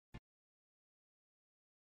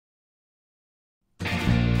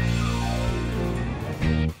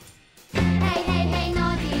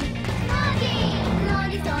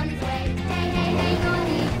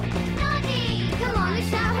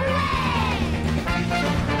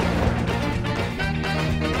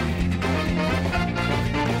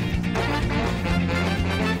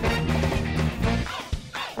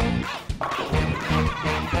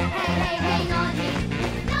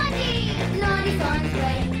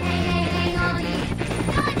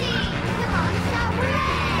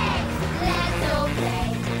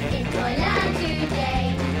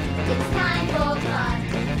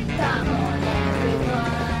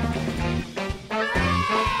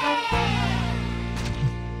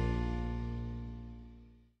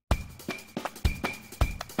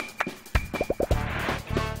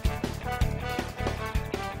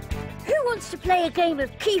play a game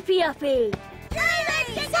of keepy-uppy.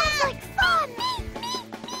 Sounds like fun!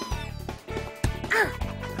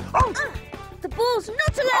 The ball's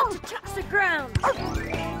not allowed to touch the ground.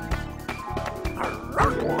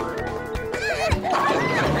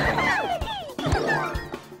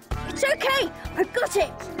 It's okay, I've got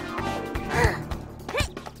it.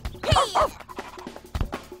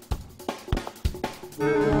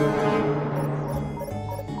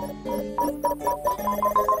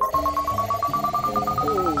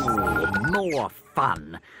 More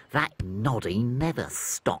fun. That Noddy never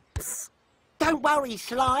stops. Don't worry,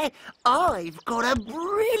 Sly. I've got a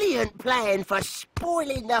brilliant plan for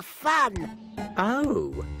spoiling the fun.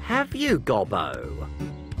 Oh, have you, Gobbo?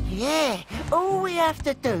 Yeah, all we have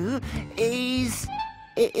to do is...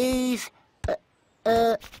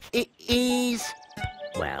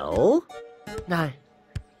 Well? No,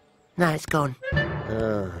 it's gone.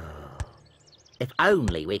 If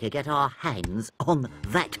only we could get our hands on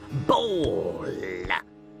that ball.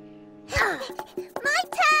 My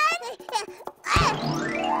turn!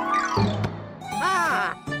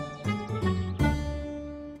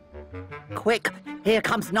 Quick, here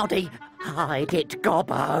comes Noddy. Hide it,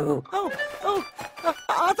 Gobbo.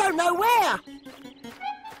 I don't know where.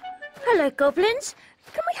 Hello, Goblins.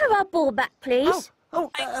 Can we have our ball back, please? Ball?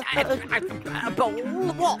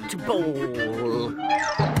 What ball?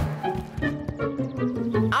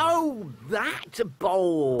 Oh, that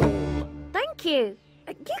ball. Thank you.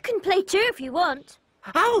 You can play too if you want.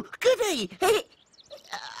 Oh, goody!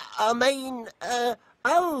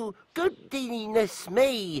 Oh, goodiness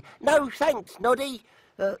me. No thanks, Noddy.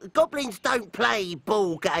 Goblins don't play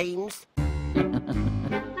ball games.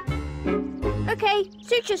 Okay,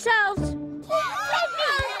 suit yourselves.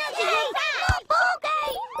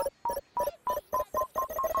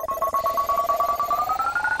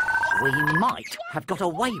 We might have got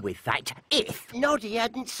away with that if... Noddy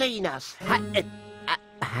hadn't seen us.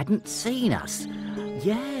 Hadn't seen us.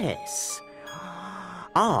 Yes.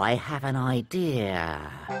 I have an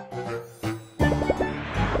idea.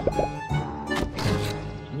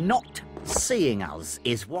 Not seeing us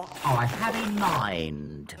is what I have in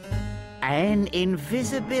mind. An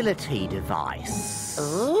invisibility device.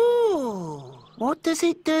 Oh, what does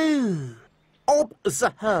it do?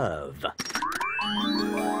 Observe.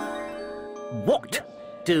 What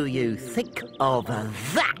do you think of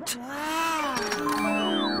that?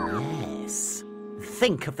 Yes.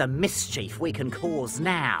 Think of the mischief we can cause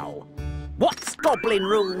now. What's Goblin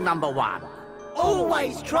rule number 1?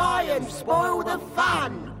 Always try and spoil the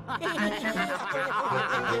fun. I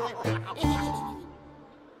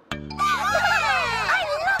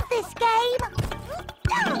love this game!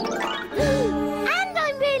 And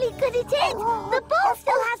I'm really good at it! The ball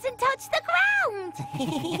still hasn't touched the ground!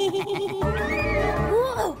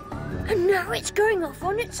 Whoa! And now it's going off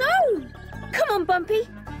on its own. Come on, Bumpy.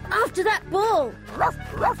 After that ball.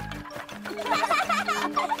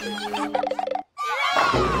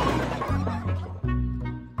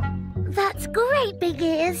 That's great, Big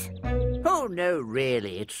Ears. Oh, no,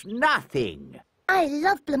 really, it's nothing. I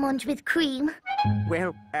love blancmange with cream.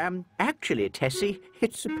 Well, actually, Tessie,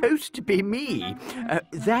 it's supposed to be me.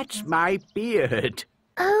 That's my beard.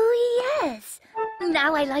 Oh, yes.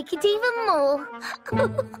 Now I like it even more.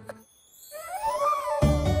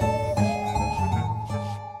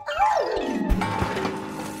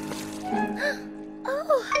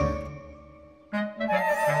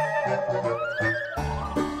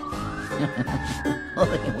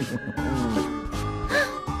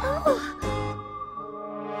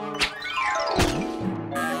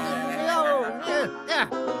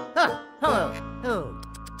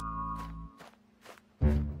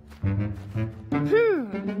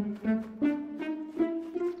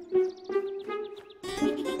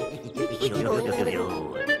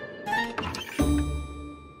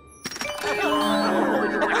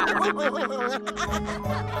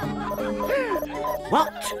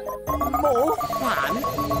 What? More fun?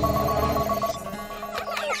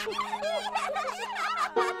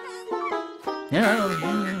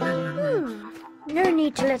 No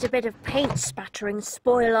need to let a bit of paint spattering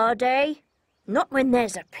spoil our day. Not when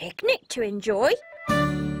there's a picnic to enjoy. A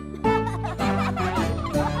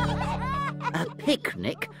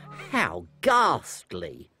picnic? How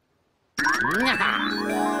ghastly.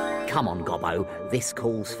 Come on, Gobbo. This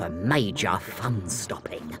calls for major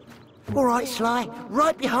fun-stopping. All right, Sly.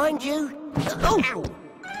 Right behind you. Oh!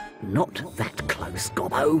 Not that close,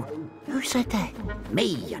 Gobbo. Who said that? Me,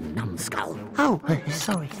 you numbskull. Oh,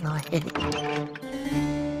 sorry, Sly.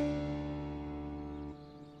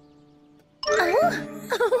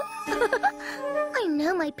 I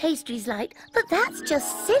know my pastry's light, but that's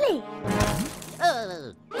just silly.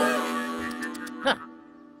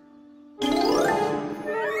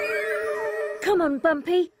 Come on,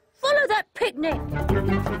 Bumpy. Follow that picnic.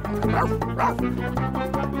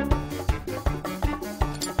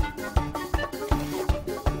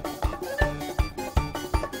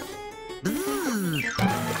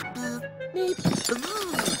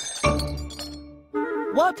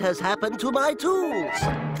 What has happened to my tools?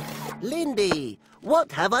 Lindy,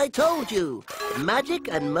 what have I told you? Magic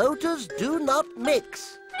and motors do not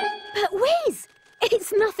mix. But Whiz,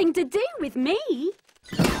 it's nothing to do with me.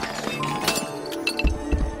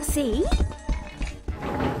 See?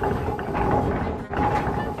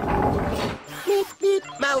 Beep, beep,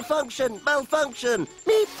 malfunction, malfunction.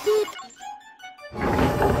 Beep, beep.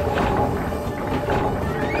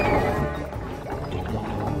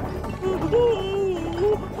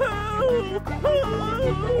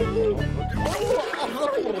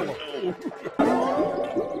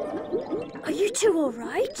 Are you two all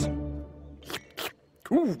right?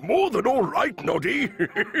 Ooh, more than all right, Noddy.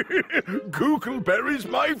 Googleberry's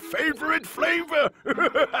my favourite flavour.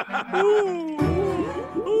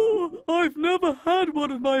 I've never had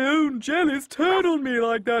one of my own jellies turn on me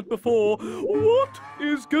like that before. What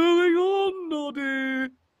is going on, Noddy?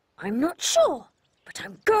 I'm not sure, but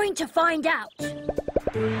I'm going to find out.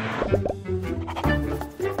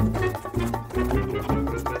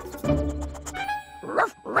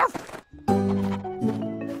 Ruff, ruff.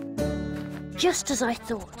 Just as I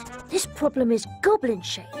thought, this problem is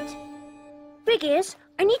goblin-shaped. Big Ears,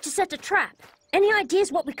 I need to set a trap. Any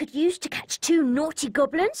ideas what we could use to catch two naughty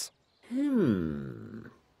goblins?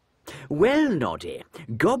 Well, Noddy,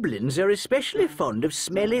 goblins are especially fond of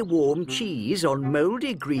smelly warm cheese on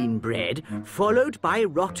mouldy green bread, followed by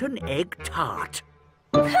rotten egg tart.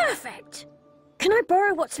 Perfect! Can I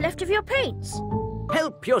borrow what's left of your paints?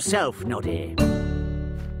 Help yourself, Noddy.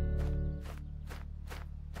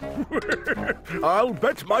 I'll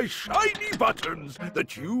bet my shiny buttons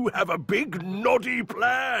that you have a big Noddy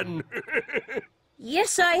plan.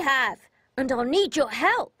 Yes, I have, and I'll need your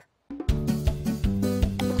help.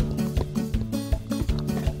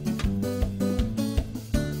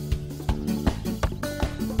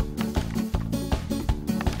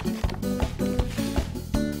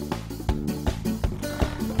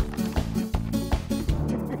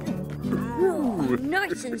 Ooh,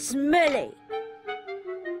 nice and smelly.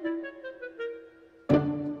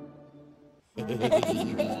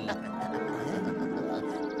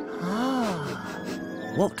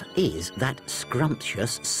 What is that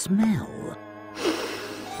scrumptious smell?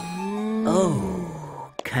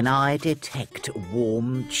 Oh, can I detect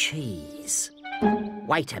warm cheese?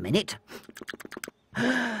 Wait a minute.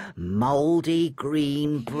 Mouldy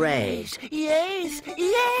green bread. Yes,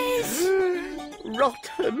 yes.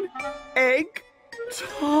 Rotten egg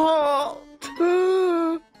tart.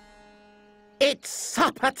 It's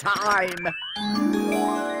supper time.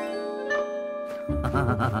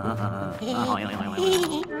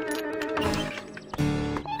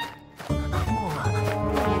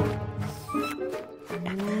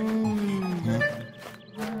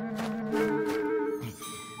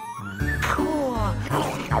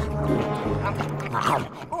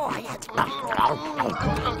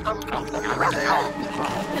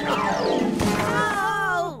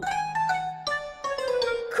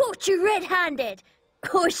 Caught you red-handed.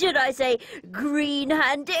 Or should I say,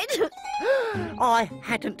 green-handed? I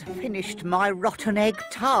hadn't finished my rotten egg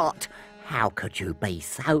tart. How could you be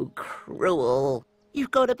so cruel?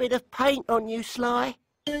 You've got a bit of paint on you, Sly.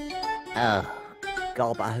 Oh,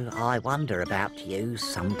 Gobbo, I wonder about you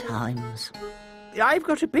sometimes. I've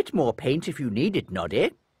got a bit more paint if you need it,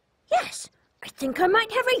 Noddy. Yes, I think I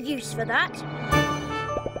might have a use for that.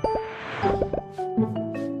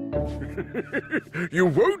 You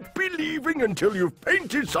won't be leaving until you've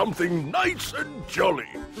painted something nice and jolly.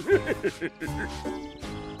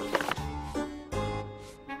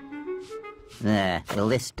 There, will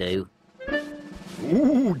this do?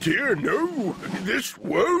 Ooh, dear, no. This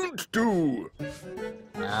won't do.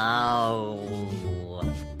 Oh.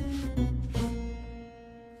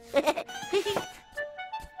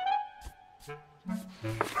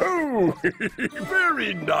 Oh,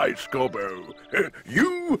 very nice, Gobbo.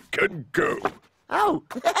 You can go. Oh,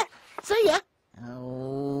 see ya.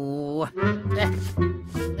 Oh.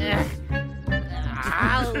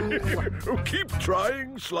 Oh, keep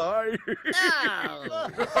trying, Sly.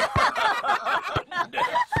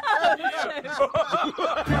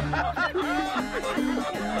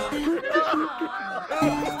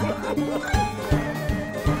 Oh.